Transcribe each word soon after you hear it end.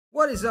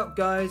What is up,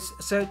 guys?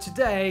 So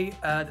today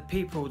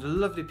the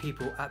lovely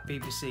people at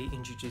BBC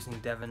Introducing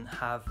Devon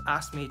have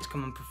asked me to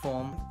come and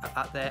perform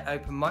at their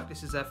open mic.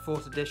 This is their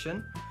 4th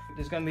edition.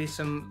 There's going to be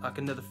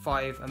another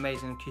 5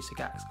 amazing acoustic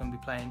acts going to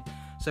be playing.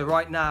 So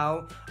right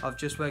now I've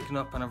just woken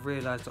up and I've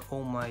realised that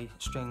all my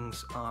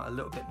strings are a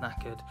little bit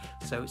knackered.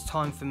 So it's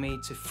time for me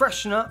to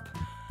freshen up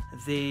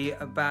the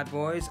bad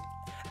boys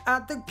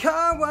at the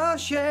car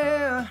wash,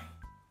 yeah.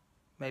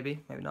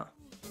 Maybe not.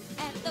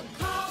 At the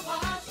car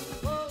wash,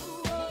 whoa,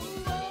 whoa,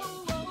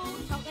 whoa,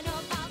 whoa, talking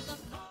about the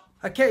car.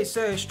 Okay,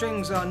 so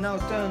strings are now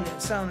done.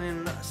 It's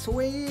sounding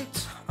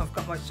sweet. I've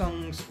got my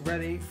songs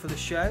ready for the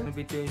show. I'm going to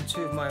be doing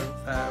 2 of my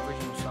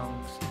original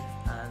songs,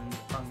 and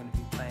I'm going to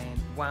be playing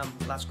Wham!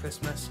 Last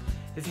Christmas.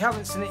 If you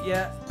haven't seen it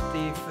yet,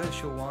 the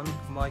official one,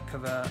 my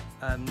cover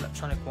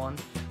electronic one,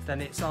 then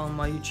it's on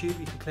my YouTube.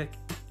 You can click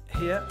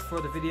here for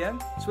the video.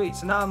 Sweet.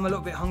 So now I'm a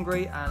little bit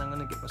hungry and I'm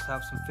going to get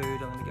myself some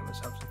food. I'm going to get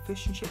myself some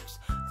fish and chips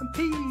and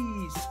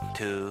peas.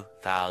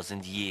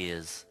 2,000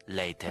 years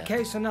later.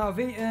 Okay, so now I've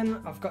eaten,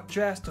 I've got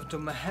dressed, I've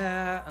done my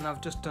hair, and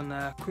I've just done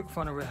a quick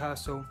final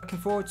rehearsal. Looking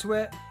forward to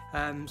it.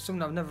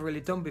 Something I've never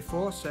really done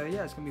before, so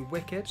yeah, it's going to be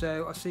wicked.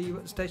 So I'll see you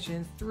at the station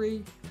in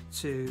 3,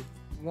 2,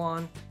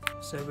 1.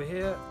 So we're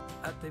here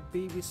at the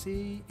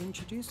BBC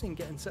Introducing,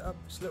 getting set up.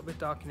 It's a little bit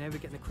dark in here, we're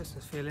getting a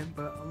Christmas feeling,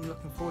 but I'm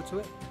looking forward to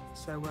it.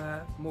 So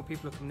more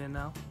people are coming in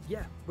now.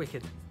 Yeah,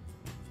 wicked.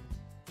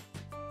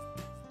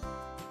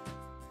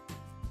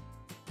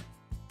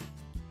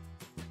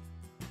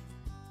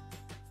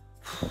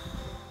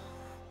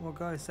 Well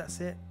guys,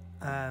 that's it.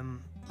 I've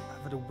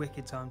had a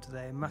wicked time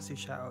today. A massive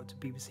shout out to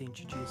BBC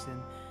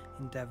Introducing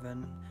in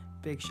Devon.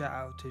 Big shout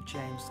out to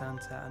James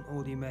Santa and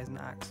all the amazing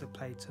acts that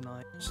played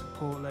tonight.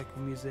 Support local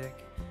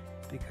music,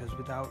 because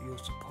without your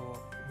support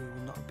we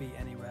will not be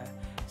anywhere.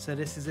 So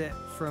this is it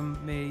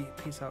from me.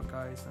 Peace out,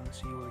 guys, and I'll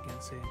see you all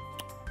again soon.